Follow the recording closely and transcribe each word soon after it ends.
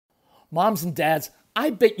Moms and dads, I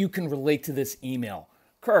bet you can relate to this email.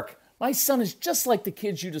 Kirk, my son is just like the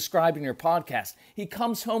kids you described in your podcast. He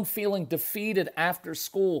comes home feeling defeated after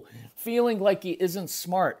school, feeling like he isn't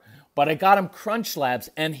smart. But I got him Crunch Labs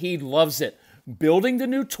and he loves it. Building the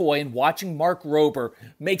new toy and watching Mark Rober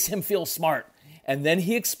makes him feel smart. And then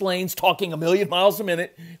he explains, talking a million miles a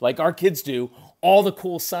minute, like our kids do, all the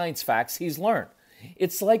cool science facts he's learned.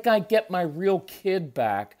 It's like I get my real kid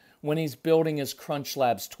back when he's building his Crunch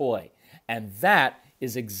Labs toy. And that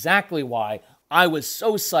is exactly why I was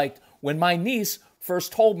so psyched when my niece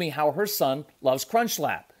first told me how her son loves Crunch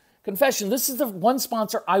Lab. Confession, this is the one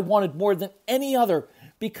sponsor I wanted more than any other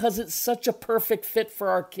because it's such a perfect fit for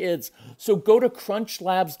our kids. So go to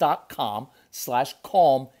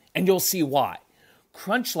crunchlabs.com/calm and you'll see why.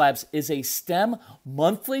 Crunch Labs is a STEM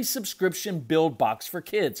monthly subscription build box for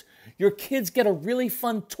kids. Your kids get a really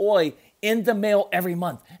fun toy in the mail every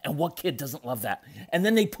month. And what kid doesn't love that? And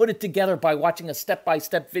then they put it together by watching a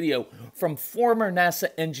step-by-step video from former NASA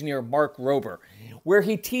engineer Mark Rober, where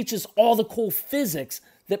he teaches all the cool physics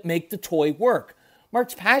that make the toy work.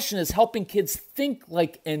 Mark's passion is helping kids think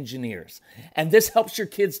like engineers. And this helps your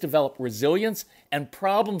kids develop resilience and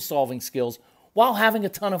problem-solving skills while having a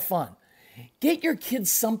ton of fun. Get your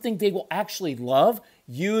kids something they will actually love,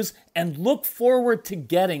 use, and look forward to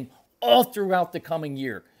getting all throughout the coming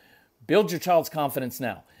year. Build your child's confidence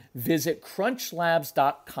now. Visit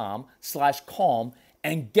crunchlabs.com/calm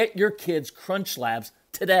and get your kids Crunch Labs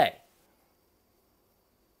today.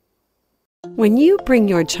 When you bring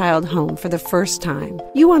your child home for the first time,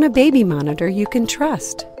 you want a baby monitor you can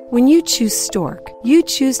trust. When you choose Stork, you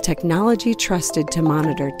choose technology trusted to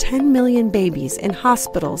monitor 10 million babies in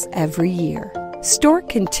hospitals every year. Stork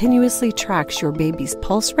continuously tracks your baby's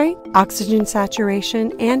pulse rate, oxygen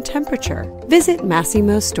saturation, and temperature. Visit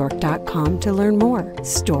MassimoStork.com to learn more.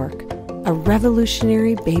 Stork, a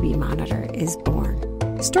revolutionary baby monitor, is born.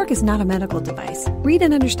 Stork is not a medical device. Read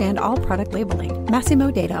and understand all product labeling. Massimo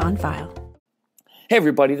data on file. Hey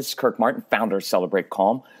everybody, this is Kirk Martin, founder of Celebrate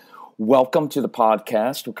Calm. Welcome to the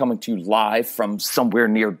podcast. We're coming to you live from somewhere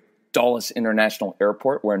near Dulles International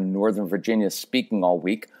Airport. We're in Northern Virginia speaking all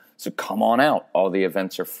week. So come on out. All the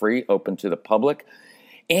events are free, open to the public.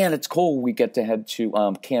 And it's cool. We get to head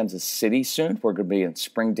to Kansas City soon. We're going to be in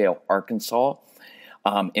Springdale, Arkansas,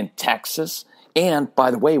 in Texas. And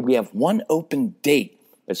by the way, we have one open date.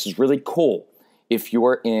 This is really cool. If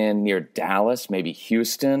you're in near Dallas, maybe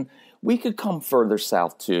Houston, we could come further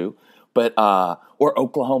south too. But or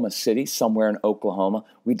Oklahoma City, somewhere in Oklahoma.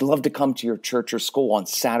 We'd love to come to your church or school on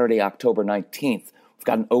Saturday, October 19th. We've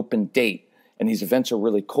got an open date, and these events are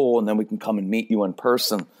really cool, and then we can come and meet you in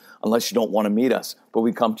person, unless you don't want to meet us. But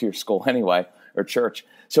we come to your school anyway, or church.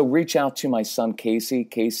 So reach out to my son, Casey,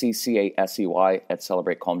 Casey, at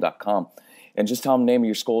celebratecalm.com, and just tell him the name of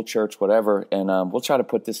your school, church, whatever, and we'll try to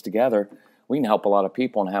put this together. We can help a lot of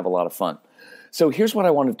people and have a lot of fun. So here's what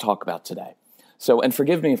I wanted to talk about today. So, and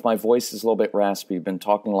forgive me if my voice is a little bit raspy. I've been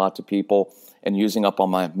talking a lot to people and using up all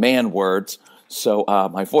my man words. So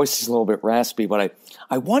my voice is a little bit raspy, but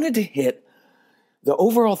I wanted to hit, the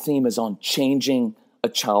overall theme is on changing a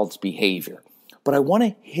child's behavior. But I want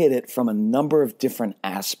to hit it from a number of different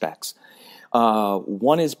aspects.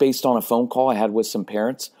 One is based on a phone call I had with some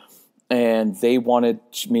parents, and they wanted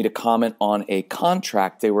me to comment on a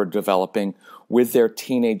contract they were developing with their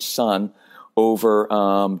teenage son over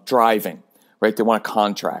driving. Right, they want a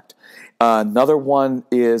contract. Another one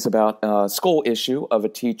is about a school issue of a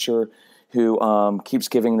teacher who keeps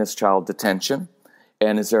giving this child detention,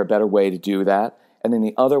 and is there a better way to do that? And then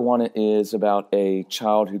the other one is about a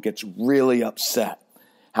child who gets really upset.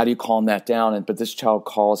 How do you calm that down? But this child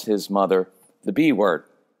calls his mother the B word.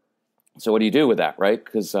 So what do you do with that, right?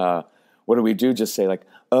 Because what do we do? Just say like,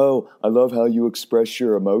 oh, I love how you express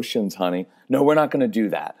your emotions, honey. No, we're not going to do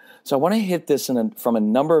that. So I want to hit this from a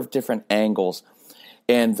number of different angles.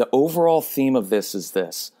 And the overall theme of this is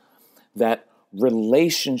this, that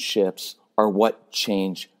relationships are what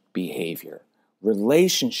change behavior.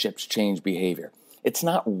 Relationships change behavior. It's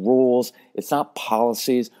not rules. It's not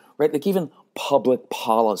policies, right? Like even public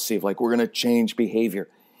policy of like, we're going to change behavior.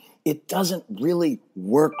 It doesn't really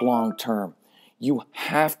work long term. You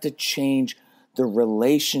have to change the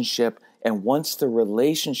relationship. And once the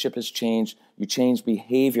relationship has changed, you change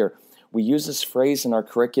behavior. We use this phrase in our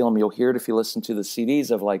curriculum. You'll hear it if you listen to the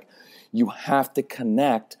CDs of like, you have to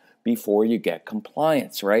connect before you get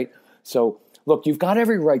compliance, right? So look, you've got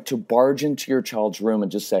every right to barge into your child's room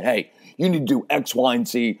and just say, hey, you need to do X, Y, and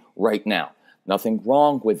Z right now. Nothing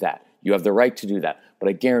wrong with that. You have the right to do that. But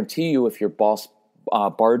I guarantee you if your boss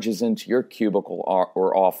barges into your cubicle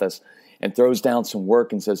or office and throws down some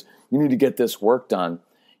work and says, you need to get this work done,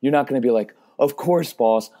 You're not going to be like, of course,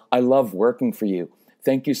 boss, I love working for you.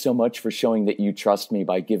 Thank you so much for showing that you trust me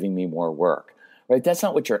by giving me more work, right? That's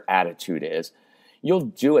not what your attitude is. You'll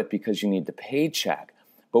do it because you need the paycheck.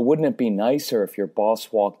 But wouldn't it be nicer if your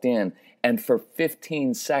boss walked in and for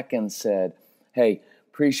 15 seconds said, hey,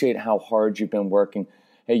 appreciate how hard you've been working.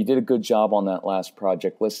 Hey, you did a good job on that last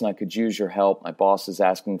project. Listen, I could use your help. My boss is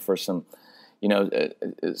asking for some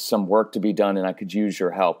work to be done, and I could use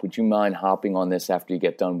your help. Would you mind hopping on this after you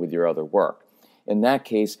get done with your other work? In that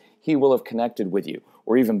case, he will have connected with you.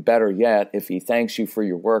 Or even better yet, if he thanks you for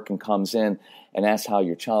your work and comes in and asks how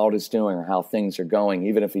your child is doing or how things are going,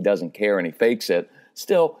 even if he doesn't care and he fakes it,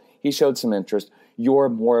 still, he showed some interest. You're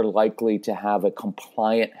more likely to have a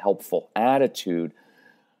compliant, helpful attitude,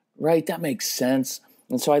 right? That makes sense.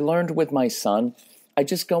 And so I learned with my son, I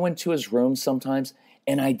just go into his room sometimes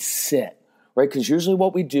and I'd sit, right? Because usually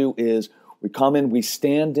what we do is we come in, we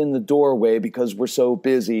stand in the doorway because we're so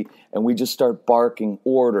busy, and we just start barking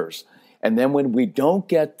orders. And then when we don't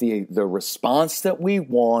get the response that we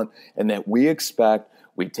want and that we expect,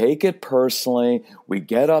 we take it personally, we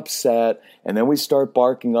get upset, and then we start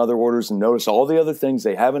barking other orders and notice all the other things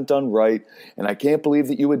they haven't done right. And I can't believe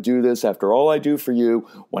that you would do this after all I do for you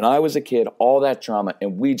when I was a kid, all that drama,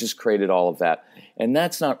 and we just created all of that. And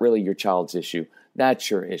that's not really your child's issue. That's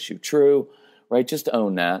your issue. True, right? Just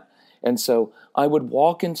own that. And so I would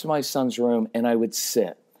walk into my son's room and I would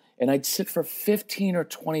sit. And I'd sit for 15 or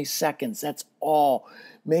 20 seconds. That's all.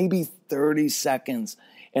 Maybe 30 seconds.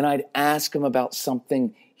 And I'd ask him about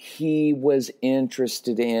something he was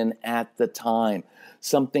interested in at the time,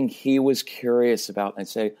 something he was curious about. And I'd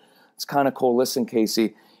say, it's kind of cool. Listen,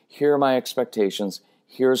 Casey, here are my expectations.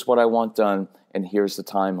 Here's what I want done. And here's the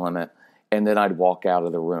time limit. And then I'd walk out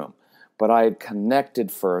of the room. But I had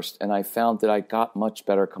connected first, and I found that I got much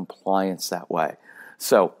better compliance that way.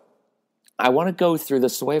 So I want to go through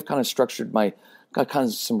this. The way I've kind of structured got kind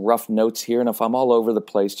of some rough notes here, and if I'm all over the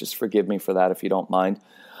place, just forgive me for that if you don't mind.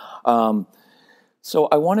 So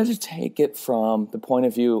I wanted to take it from the point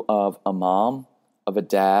of view of a mom, of a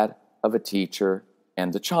dad, of a teacher,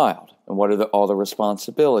 and a child, and what are all the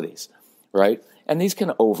responsibilities, right? And these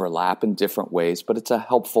can overlap in different ways, but it's a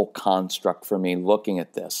helpful construct for me looking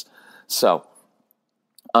at this. So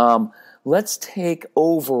let's take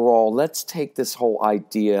this whole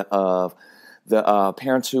idea of the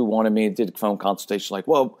parents who wanted me, did a phone consultation, like,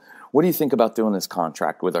 well, what do you think about doing this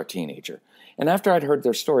contract with our teenager? And after I'd heard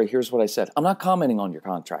their story, here's what I said. I'm not commenting on your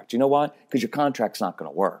contract. You know why? Because your contract's not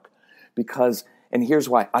going to work. And here's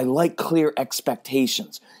why. I like clear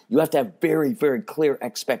expectations. You have to have very, very clear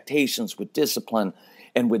expectations with discipline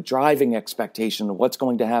and with driving expectation of what's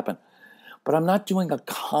going to happen. But I'm not doing a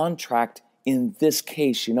contract in this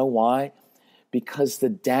case. You know why? Because the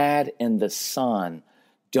dad and the son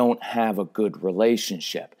don't have a good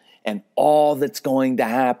relationship. And all that's going to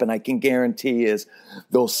happen, I can guarantee, is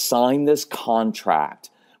they'll sign this contract,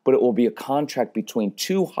 but it will be a contract between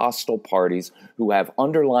two hostile parties who have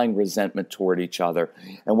underlying resentment toward each other.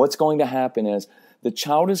 And what's going to happen is the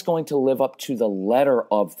child is going to live up to the letter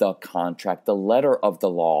of the contract, the letter of the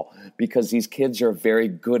law, because these kids are very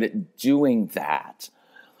good at doing that.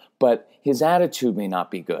 But his attitude may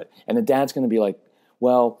not be good. And the dad's going to be like,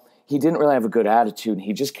 well, he didn't really have a good attitude, and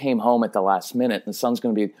he just came home at the last minute. And the son's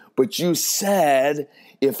going to be, but you said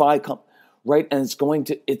if I come, right? And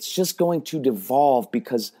it's just going to devolve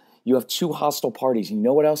because you have two hostile parties. You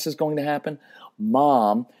know what else is going to happen?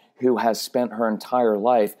 Mom, who has spent her entire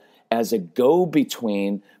life as a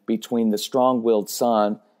go-between between the strong-willed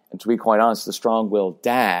son and, to be quite honest, the strong-willed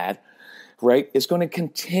dad, right, is going to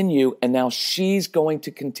continue, and now she's going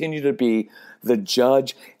to continue to be the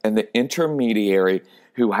judge and the intermediary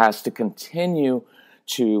who has to continue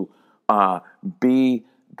to be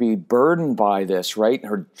burdened by this, right?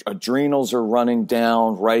 Her adrenals are running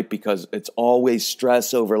down, right? Because it's always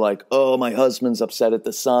stress over like, oh, my husband's upset at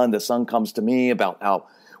the son. The son comes to me about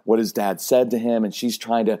what his dad said to him, and she's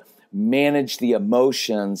trying to manage the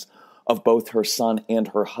emotions of both her son and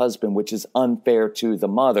her husband, which is unfair to the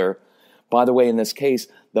mother. By the way, in this case,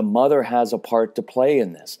 the mother has a part to play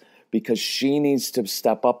in this because she needs to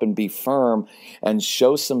step up and be firm and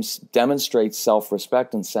demonstrate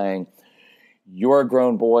self-respect and saying, you're a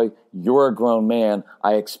grown boy, you're a grown man,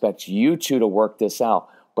 I expect you two to work this out,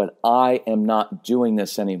 but I am not doing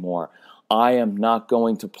this anymore. I am not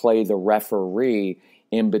going to play the referee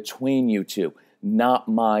in between you two. Not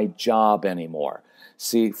my job anymore.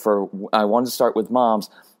 See, I want to start with moms.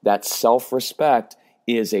 That self-respect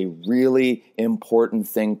is a really important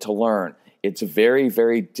thing to learn. It's very,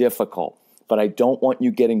 very difficult, but I don't want you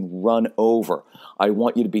getting run over. I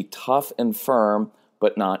want you to be tough and firm,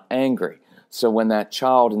 but not angry. So when that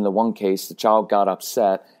child, in the one case, the child got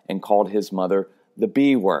upset and called his mother the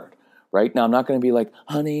B word, right? Now, I'm not going to be like,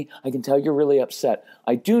 honey, I can tell you're really upset.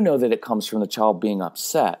 I do know that it comes from the child being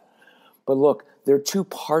upset. But look, there are two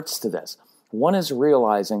parts to this. One is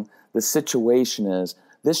realizing the situation is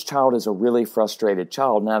this child is a really frustrated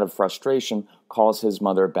child, and out of frustration calls his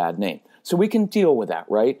mother a bad name. So we can deal with that,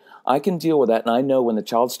 right? I can deal with that, and I know when the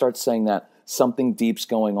child starts saying that, something deep's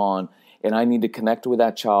going on, and I need to connect with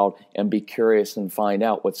that child and be curious and find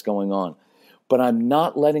out what's going on. But I'm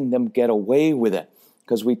not letting them get away with it,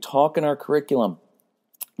 because we talk in our curriculum.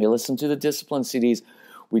 We listen to the discipline CDs.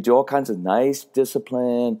 We do all kinds of nice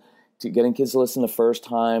discipline, to getting kids to listen the first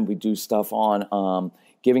time. We do stuff on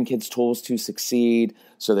giving kids tools to succeed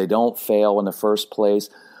so they don't fail in the first place.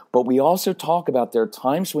 But we also talk about there are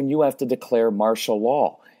times when you have to declare martial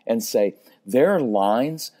law and say, there are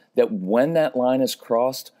lines that when that line is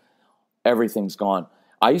crossed, everything's gone.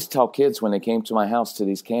 I used to tell kids when they came to my house to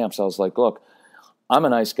these camps, I was like, look, I'm a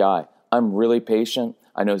nice guy. I'm really patient.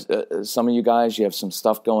 I know some of you guys, you have some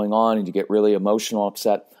stuff going on and you get really emotional,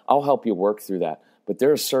 upset. I'll help you work through that. But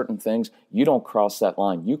there are certain things, you don't cross that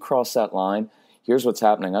line. You cross that line, here's what's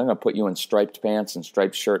happening. I'm going to put you in striped pants and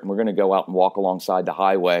striped shirt, and we're going to go out and walk alongside the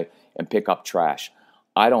highway and pick up trash.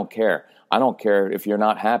 I don't care. I don't care if you're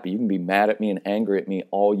not happy. You can be mad at me and angry at me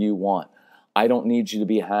all you want. I don't need you to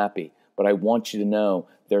be happy, but I want you to know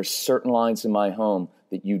there's certain lines in my home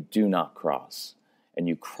that you do not cross, and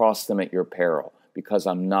you cross them at your peril because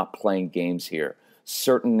I'm not playing games here.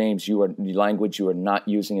 Certain language you are not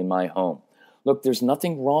using in my home. Look, there's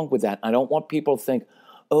nothing wrong with that. I don't want people to think,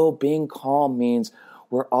 oh, being calm means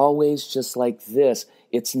we're always just like this.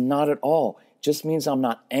 It's not at all. It just means I'm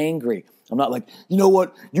not angry. I'm not like, you know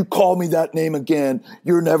what, you call me that name again,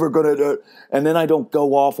 you're never going to do it. And then I don't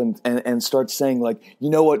go off and start saying like,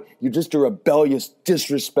 you know what, you're just a rebellious,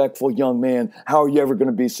 disrespectful young man. How are you ever going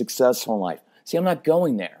to be successful in life? See, I'm not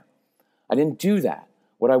going there. I didn't do that.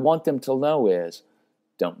 What I want them to know is,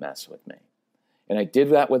 don't mess with me. And I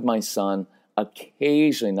did that with my son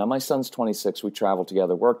occasionally. Now, my son's 26. We travel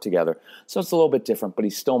together, work together. So it's a little bit different, but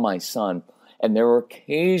he's still my son. And there are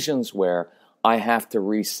occasions where I have to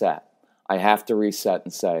reset. I have to reset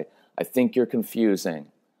and say, I think you're confusing.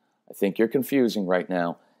 I think you're confusing right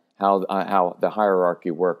now how the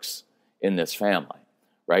hierarchy works in this family,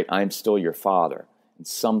 right? I'm still your father. And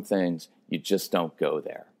some things, you just don't go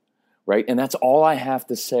there, right? And that's all I have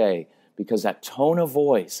to say, because that tone of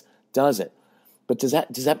voice does it. But does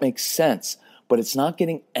that make sense? But it's not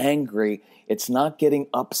getting angry. It's not getting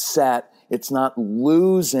upset. It's not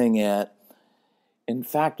losing it. In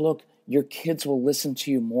fact, look, your kids will listen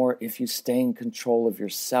to you more if you stay in control of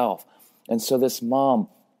yourself. And so this mom,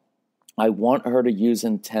 I want her to use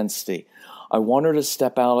intensity. I want her to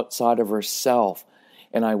step outside of herself.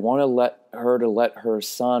 And I want to let her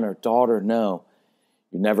son or daughter know,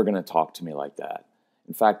 you're never going to talk to me like that.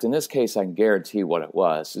 In fact, in this case, I can guarantee what it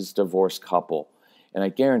was. It's a divorced couple. And I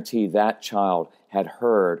guarantee that child had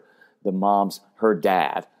heard her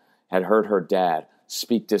dad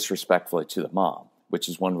speak disrespectfully to the mom, which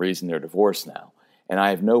is one reason they're divorced now. And I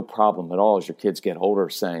have no problem at all as your kids get older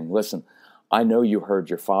saying, listen, I know you heard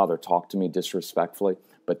your father talk to me disrespectfully,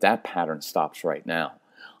 but that pattern stops right now.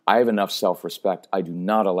 I have enough self-respect. I do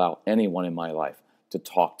not allow anyone in my life to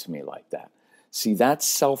talk to me like that. See, that's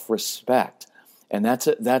self-respect. And that's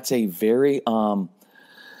a very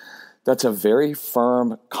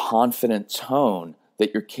firm, confident tone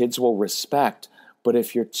that your kids will respect. But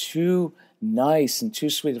if you're too nice and too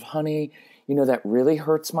sweet of, honey, you know, that really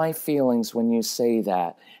hurts my feelings when you say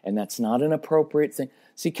that, and that's not an appropriate thing.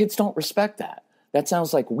 See, kids don't respect that. That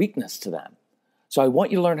sounds like weakness to them. So I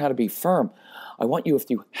want you to learn how to be firm. I want you, if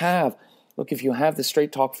you have the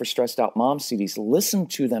Straight Talk for Stressed Out Mom CDs, listen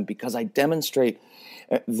to them, because I demonstrate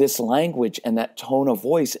this language and that tone of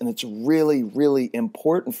voice, and it's really, really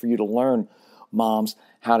important for you to learn, moms,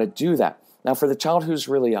 how to do that. Now, for the child who's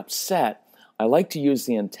really upset, I like to use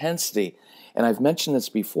the intensity, and I've mentioned this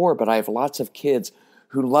before, but I have lots of kids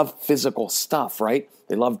who love physical stuff, right?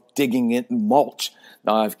 They love digging in mulch.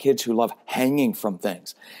 Now, I have kids who love hanging from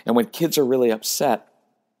things. And when kids are really upset,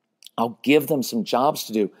 I'll give them some jobs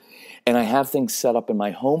to do. And I have things set up in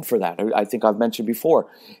my home for that. I think I've mentioned before,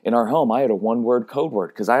 in our home, I had a one-word code word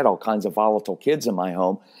because I had all kinds of volatile kids in my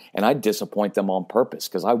home, and I'd disappoint them on purpose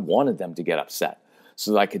because I wanted them to get upset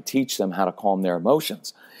so that I could teach them how to calm their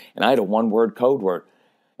emotions. And I had a one-word code word.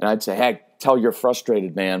 And I'd say, hey, tell your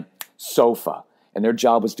frustrated man, sofa. And their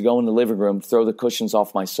job was to go in the living room, throw the cushions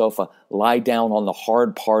off my sofa, lie down on the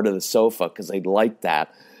hard part of the sofa because they like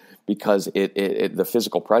that, because the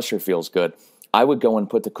physical pressure feels good. I would go and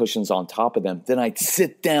put the cushions on top of them. Then I'd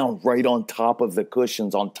sit down right on top of the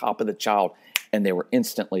cushions, on top of the child, and they were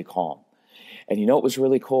instantly calm. And you know what was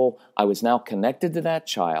really cool? I was now connected to that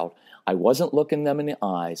child. I wasn't looking them in the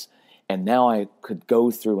eyes. And now I could go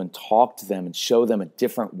through and talk to them and show them a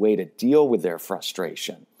different way to deal with their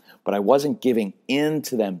frustration. But I wasn't giving in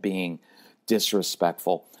to them being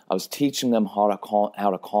disrespectful. I was teaching them how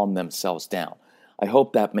to calm themselves down. I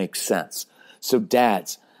hope that makes sense. So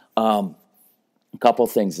dads, a couple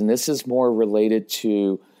things, and this is more related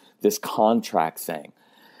to this contract thing.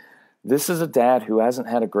 This is a dad who hasn't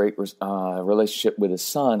had a great relationship with his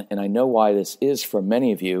son, and I know why this is for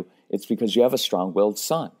many of you. It's because you have a strong-willed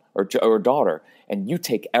son or daughter, and you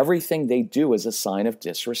take everything they do as a sign of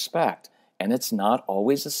disrespect, and it's not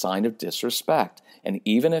always a sign of disrespect. And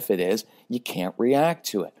even if it is, you can't react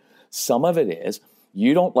to it. Some of it is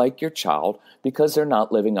you don't like your child because they're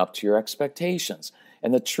not living up to your expectations.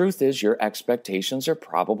 And the truth is your expectations are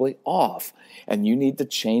probably off, and you need to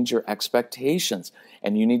change your expectations,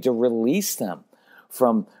 and you need to release them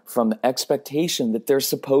from the expectation that they're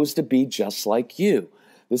supposed to be just like you.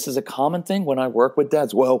 This is a common thing when I work with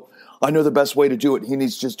dads. Well, I know the best way to do it. He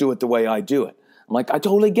needs to just do it the way I do it. I'm like, I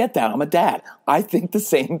totally get that. I'm a dad. I think the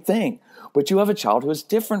same thing. But you have a child who is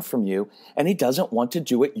different from you, and he doesn't want to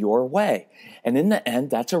do it your way. And in the end,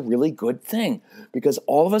 that's a really good thing, because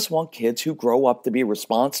all of us want kids who grow up to be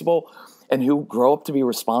responsible and who grow up to be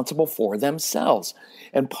responsible for themselves.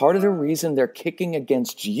 And part of the reason they're kicking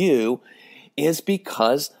against you is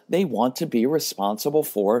because they want to be responsible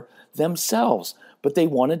for themselves, but they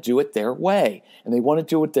want to do it their way. And they want to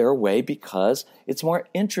do it their way because it's more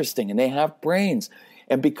interesting and they have brains.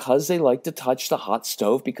 And because they like to touch the hot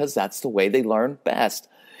stove, because that's the way they learn best.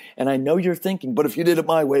 And I know you're thinking, but if you did it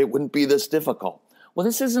my way, it wouldn't be this difficult. Well,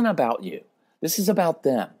 this isn't about you. This is about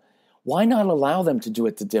them. Why not allow them to do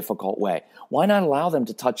it the difficult way? Why not allow them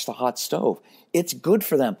to touch the hot stove? It's good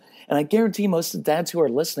for them. And I guarantee most of the dads who are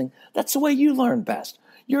listening, that's the way you learn best.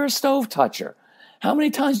 You're a stove toucher. How many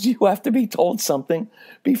times do you have to be told something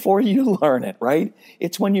before you learn it, right?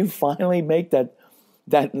 It's when you finally make that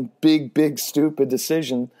big, stupid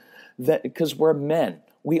decision, that because we're men.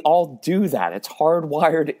 We all do that. It's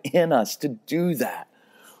hardwired in us to do that,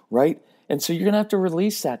 right? And so you're going to have to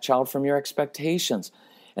release that child from your expectations.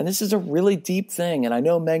 And this is a really deep thing. And I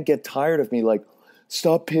know men get tired of me like,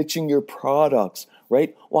 stop pitching your products,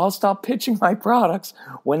 right? Well, I'll stop pitching my products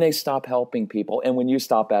when they stop helping people and when you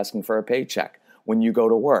stop asking for a paycheck, when you go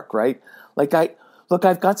to work, right? Like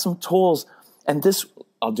I've got some tools, and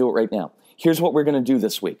I'll do it right now. Here's what we're going to do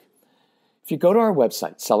this week. If you go to our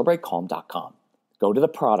website, celebratecalm.com, go to the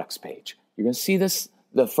products page. You're going to see this.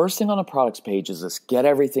 The first thing on the products page is this Get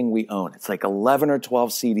Everything We Own. It's like 11 or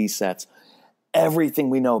 12 CD sets. Everything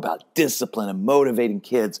we know about discipline and motivating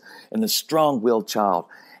kids and the strong-willed child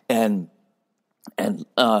and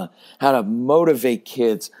how to motivate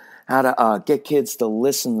kids, how to get kids to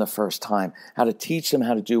listen the first time, how to teach them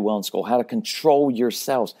how to do well in school, how to control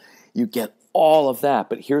yourselves. You get all of that.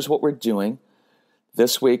 But here's what we're doing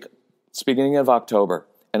this week. It's beginning of October,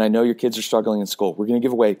 and I know your kids are struggling in school. We're going to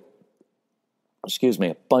give away,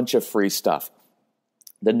 a bunch of free stuff.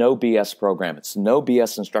 The No BS program. It's the No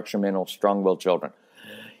BS Instruction Manual of Strong-Willed Children.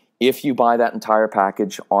 If you buy that entire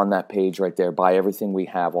package on that page right there, buy everything we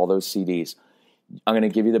have, all those CDs, we're going to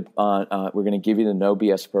give you the No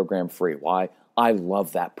BS program free. Why? I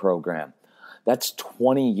love that program. That's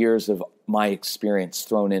 20 years of my experience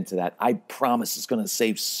thrown into that. I promise it's going to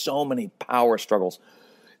save so many power struggles.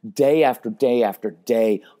 Day after day after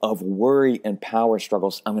day of worry and power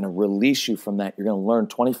struggles, I'm going to release you from that. You're going to learn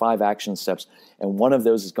 25 action steps, and one of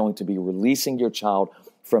those is going to be releasing your child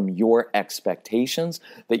from your expectations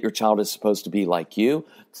that your child is supposed to be like you,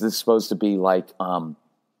 is supposed to be like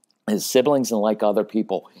his siblings and like other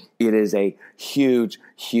people. It is a huge,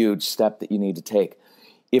 huge step that you need to take.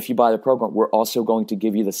 If you buy the program, we're also going to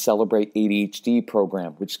give you the Celebrate ADHD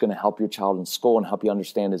program, which is going to help your child in school and help you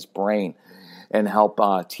understand his brain and help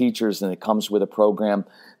teachers. And it comes with a program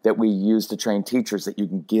that we use to train teachers that you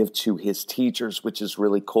can give to his teachers, which is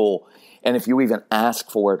really cool. And if you even ask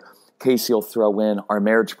for it, Casey will throw in our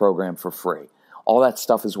marriage program for free. All that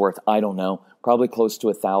stuff is worth, I don't know, probably close to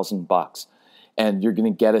 $1,000. And you're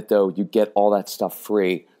going to get it, though. You get all that stuff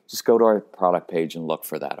free. Just go to our product page and look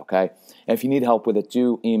for that, okay? And if you need help with it,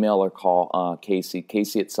 do email or call Casey at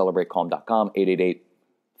celebratecalm.com,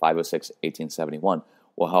 888-506-1871.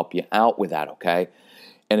 We'll help you out with that, okay?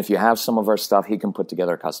 And if you have some of our stuff, he can put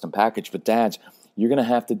together a custom package. But dads, you're going to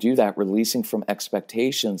have to do that, releasing from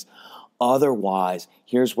expectations. Otherwise,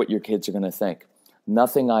 here's what your kids are going to think.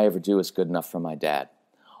 Nothing I ever do is good enough for my dad.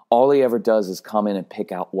 All he ever does is come in and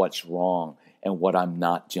pick out what's wrong. and what I'm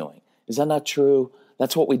not doing. Is that not true?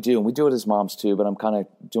 That's what we do. And we do it as moms too, but I'm kind of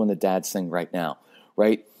doing the dad's thing right now,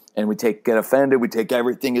 right? And we get offended. We take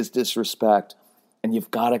everything as disrespect, and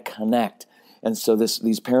you've got to connect. And so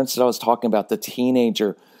these parents that I was talking about, the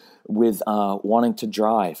teenager with wanting to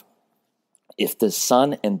drive, if the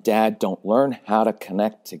son and dad don't learn how to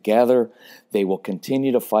connect together, they will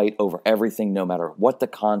continue to fight over everything, no matter what the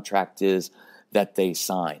contract is that they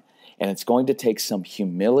sign. And it's going to take some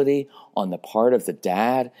humility on the part of the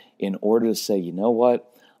dad in order to say, you know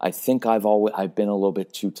what? I think I've been a little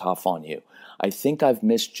bit too tough on you. I think I've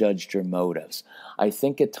misjudged your motives. I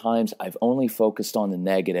think at times I've only focused on the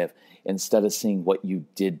negative instead of seeing what you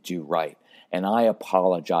did do right. And I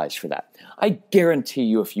apologize for that. I guarantee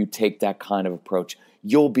you, if you take that kind of approach,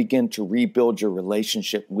 you'll begin to rebuild your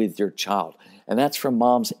relationship with your child. And that's for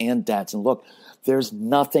moms and dads. And look, there's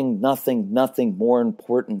nothing more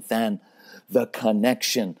important than the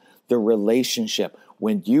connection, the relationship.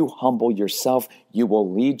 When you humble yourself, you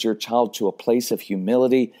will lead your child to a place of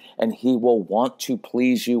humility, and he will want to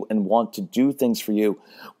please you and want to do things for you.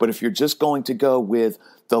 But if you're just going to go with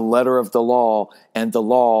the letter of the law, and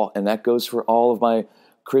that goes for all of my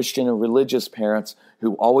Christian and religious parents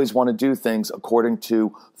who always want to do things according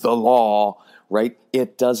to the law, right?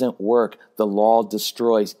 It doesn't work. The law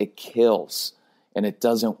destroys, it kills, and it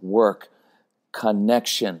doesn't work.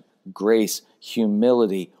 Connection, grace,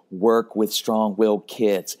 humility, work with strong-willed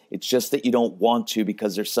kids. It's just that you don't want to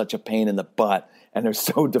because they're such a pain in the butt and they're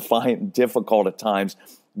so defiant and difficult at times.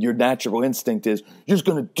 Your natural instinct is, you're just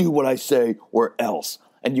going to do what I say or else.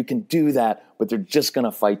 And you can do that, but they're just going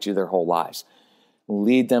to fight you their whole lives.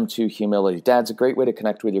 Lead them to humility. Dad's a great way to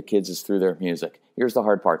connect with your kids is through their music. Here's the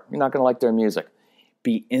hard part. You're not going to like their music.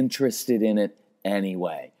 Be interested in it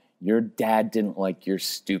anyway. Your dad didn't like your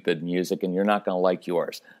stupid music, and you're not going to like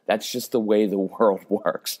yours. That's just the way the world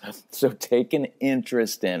works. So take an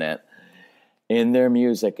interest in it, in their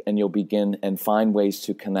music, and you'll begin and find ways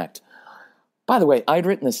to connect. By the way, I'd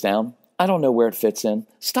written this down. I don't know where it fits in.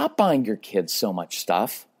 Stop buying your kids so much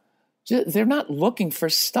stuff. They're not looking for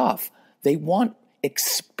stuff. They want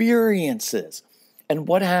experiences. And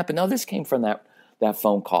what happened? Now, this came from that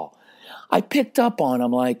phone call. I picked up on,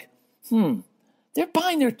 I'm like, they're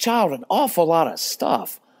buying their child an awful lot of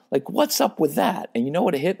stuff. Like, what's up with that? And you know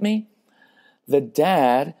what hit me? The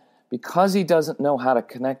dad, because he doesn't know how to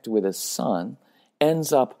connect with his son,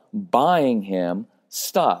 ends up buying him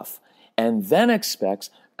stuff and then expects,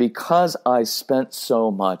 because I spent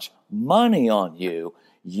so much money on you,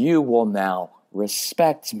 you will now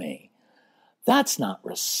respect me. That's not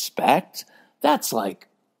respect. That's like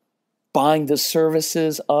buying the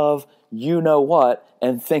services of you know what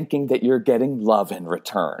and thinking that you're getting love in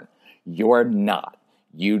return. You're not.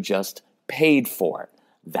 You just paid for it.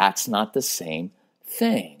 That's not the same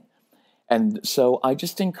thing. And so I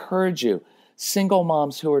just encourage you, single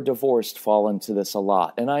moms who are divorced fall into this a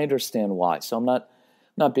lot. And I understand why. So I'm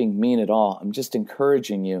not being mean at all. I'm just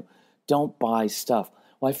encouraging you, don't buy stuff.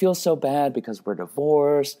 Well, I feel so bad because we're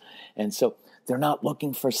divorced. And so they're not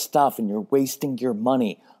looking for stuff and you're wasting your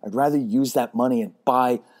money. I'd rather use that money and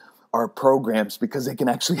buy our programs because they can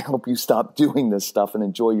actually help you stop doing this stuff and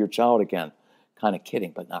enjoy your child again. Kind of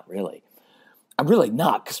kidding, but not really. I'm really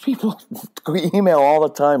not, because people email all the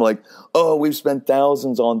time like, oh, we've spent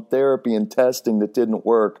thousands on therapy and testing that didn't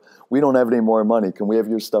work. We don't have any more money. Can we have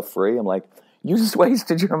your stuff free? I'm like, you just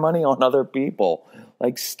wasted your money on other people.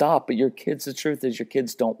 Like, stop. But your kids, the truth is your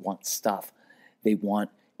kids don't want stuff. They want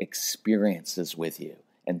experiences with you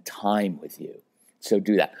and time with you. So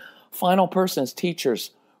do that. Final person is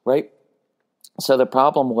teachers, right? So the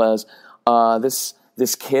problem was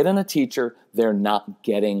this kid and a teacher, they're not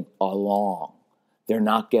getting along. They're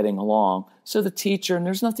not getting along. So the teacher, and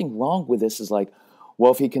there's nothing wrong with this, is like,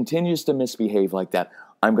 well, if he continues to misbehave like that,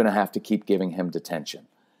 I'm going to have to keep giving him detention.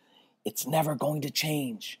 It's never going to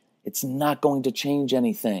change. It's not going to change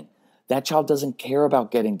anything. That child doesn't care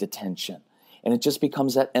about getting detention. And it just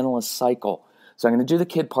becomes that endless cycle. So I'm going to do the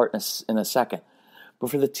kid part in a second. But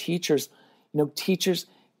for the teachers, teachers,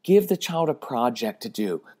 give the child a project to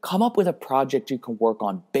do. Come up with a project you can work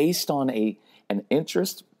on based on an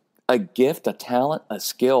interest, a gift, a talent, a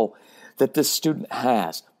skill that this student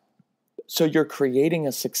has. So you're creating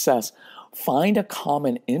a success. Find a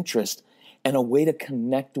common interest and a way to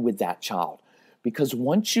connect with that child. Because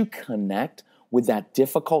once you connect with that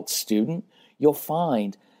difficult student, you'll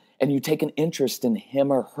find, and you take an interest in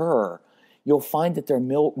him or her, you'll find that they're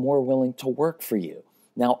more willing to work for you.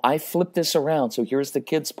 Now, I flip this around, so here's the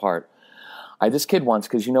kids part. I had this kid once,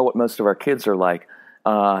 because you know what most of our kids are like.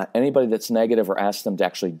 Anybody that's negative or asks them to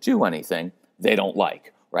actually do anything, they don't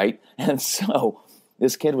like, right? And so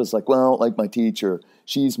This kid was like, well, like my teacher,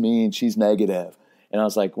 she's mean, she's negative. And I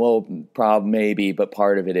was like, well, maybe, but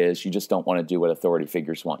part of it is you just don't want to do what authority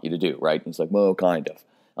figures want you to do, right? And he's like, well, kind of.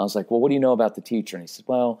 I was like, well, what do you know about the teacher? And he said,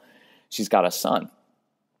 well, she's got a son.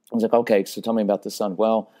 I was like, okay, so tell me about the son.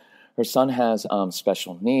 Well, her son has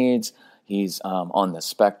special needs. He's on the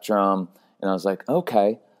spectrum. And I was like,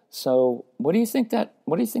 okay, so what do you think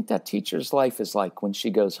that teacher's life is like when she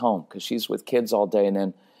goes home? Because she's with kids all day, and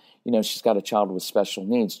then, she's got a child with special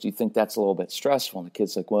needs. Do you think that's a little bit stressful? And the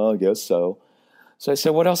kid's like, well, I guess so. So I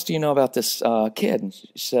said, what else do you know about this kid? And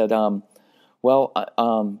she said,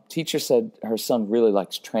 teacher said her son really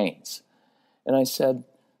likes trains. And I said,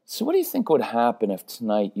 so what do you think would happen if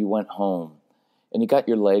tonight you went home and you got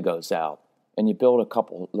your Legos out and you build a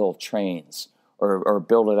couple little trains or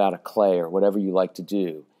build it out of clay or whatever you like to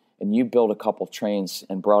do, and you build a couple trains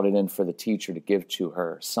and brought it in for the teacher to give to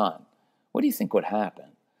her son? What do you think would happen?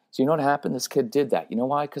 So you know what happened? This kid did that. You know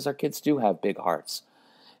why? Because our kids do have big hearts.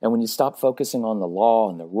 And when you stop focusing on the law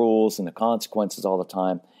and the rules and the consequences all the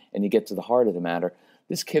time, and you get to the heart of the matter,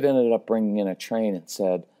 this kid ended up bringing in a train and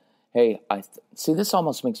said, hey, see, this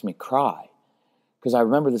almost makes me cry, because I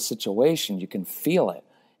remember the situation. You can feel it.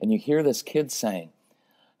 And you hear this kid saying,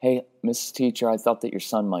 hey, Mrs. Teacher, I thought that your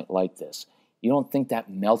son might like this. You don't think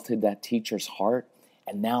that melted that teacher's heart?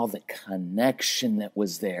 And now the connection that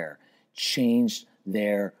was there changed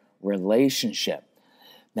their relationship.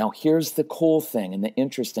 Now, here's the cool thing and the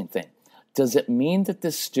interesting thing. Does it mean that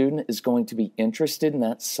this student is going to be interested in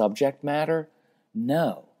that subject matter?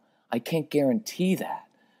 No, I can't guarantee that,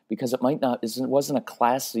 because it wasn't a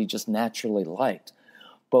class that he just naturally liked.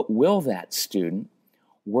 But will that student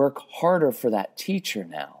work harder for that teacher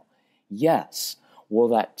now? Yes. Will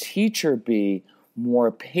that teacher be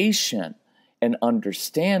more patient and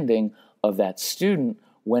understanding of that student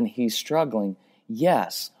when he's struggling?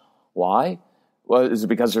 Yes. Why? Well, is it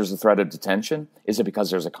because there's a threat of detention? Is it because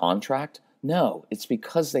there's a contract? No, it's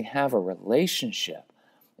because they have a relationship.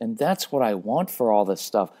 And that's what I want for all this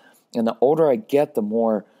stuff. And the older I get, the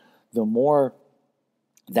more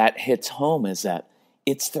that hits home, is that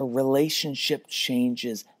it's the relationship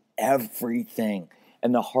changes everything.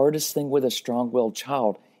 And the hardest thing with a strong-willed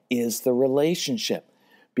child is the relationship,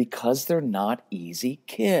 because they're not easy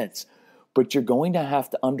kids. But you're going to have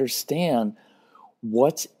to understand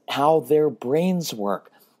how their brains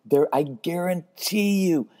work. I guarantee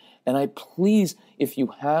you, and I please, if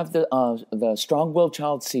you have the Strong-Willed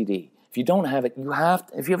Child CD, if you don't have it,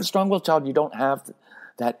 if you have a Strong-Willed Child, you don't have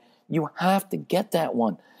that, you have to get that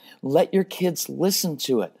one. Let your kids listen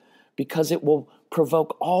to it, because it will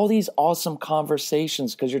provoke all these awesome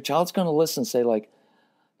conversations, because your child's going to listen and say, like,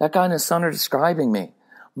 that guy and his son are describing me.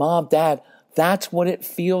 Mom, Dad, that's what it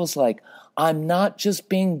feels like. I'm not just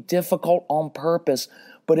being difficult on purpose,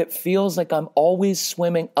 but it feels like I'm always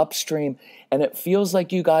swimming upstream, and it feels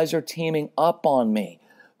like you guys are teaming up on me.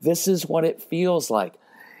 This is what it feels like.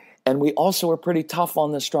 And we also are pretty tough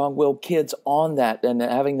on the strong-willed kids on that, and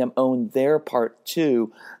having them own their part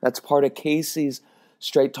too. That's part of Casey's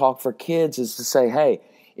Straight Talk for Kids, is to say, hey,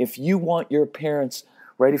 if you want your parents,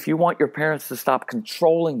 right, if you want your parents to stop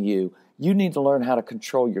controlling you, you need to learn how to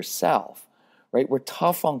control yourself, right? We're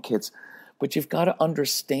tough on kids, but you've got to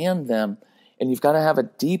understand them, and you've got to have a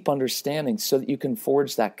deep understanding so that you can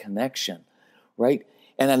forge that connection, right?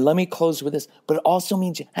 And then let me close with this, but it also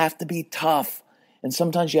means you have to be tough. And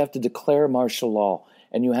sometimes you have to declare martial law,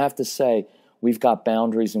 and you have to say, we've got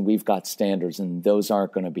boundaries and we've got standards, and those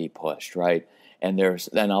aren't going to be pushed, right? And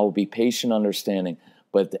I will be patient, understanding,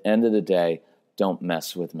 but at the end of the day, don't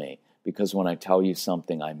mess with me, because when I tell you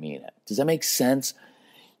something, I mean it. Does that make sense?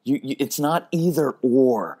 It's not either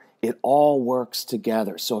or. It all works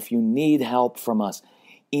together. So if you need help from us,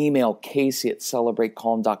 email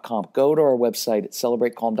Casey@celebratecalm.com. Go to our website at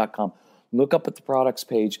celebratecalm.com. Look up at the products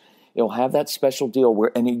page. It'll have that special deal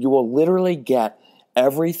and you will literally get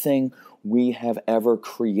everything we have ever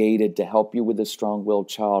created to help you with a strong-willed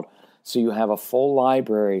child. So you have a full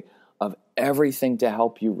library of everything to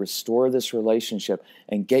help you restore this relationship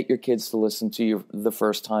and get your kids to listen to you the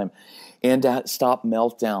first time, and to stop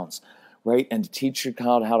meltdowns, right? And to teach your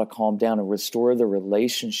child how to calm down and restore the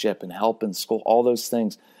relationship and help in school, all those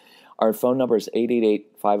things. Our phone number is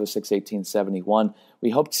 888-506-1871.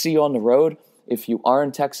 We hope to see you on the road. If you are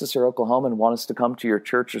in Texas or Oklahoma and want us to come to your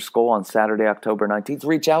church or school on Saturday, October 19th,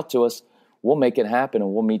 reach out to us. We'll make it happen,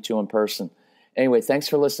 and we'll meet you in person. Anyway, thanks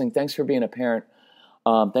for listening. Thanks for being a parent.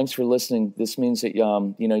 Thanks for listening. This means that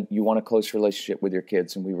you want a close relationship with your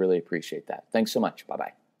kids, and we really appreciate that. Thanks so much.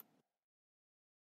 Bye-bye.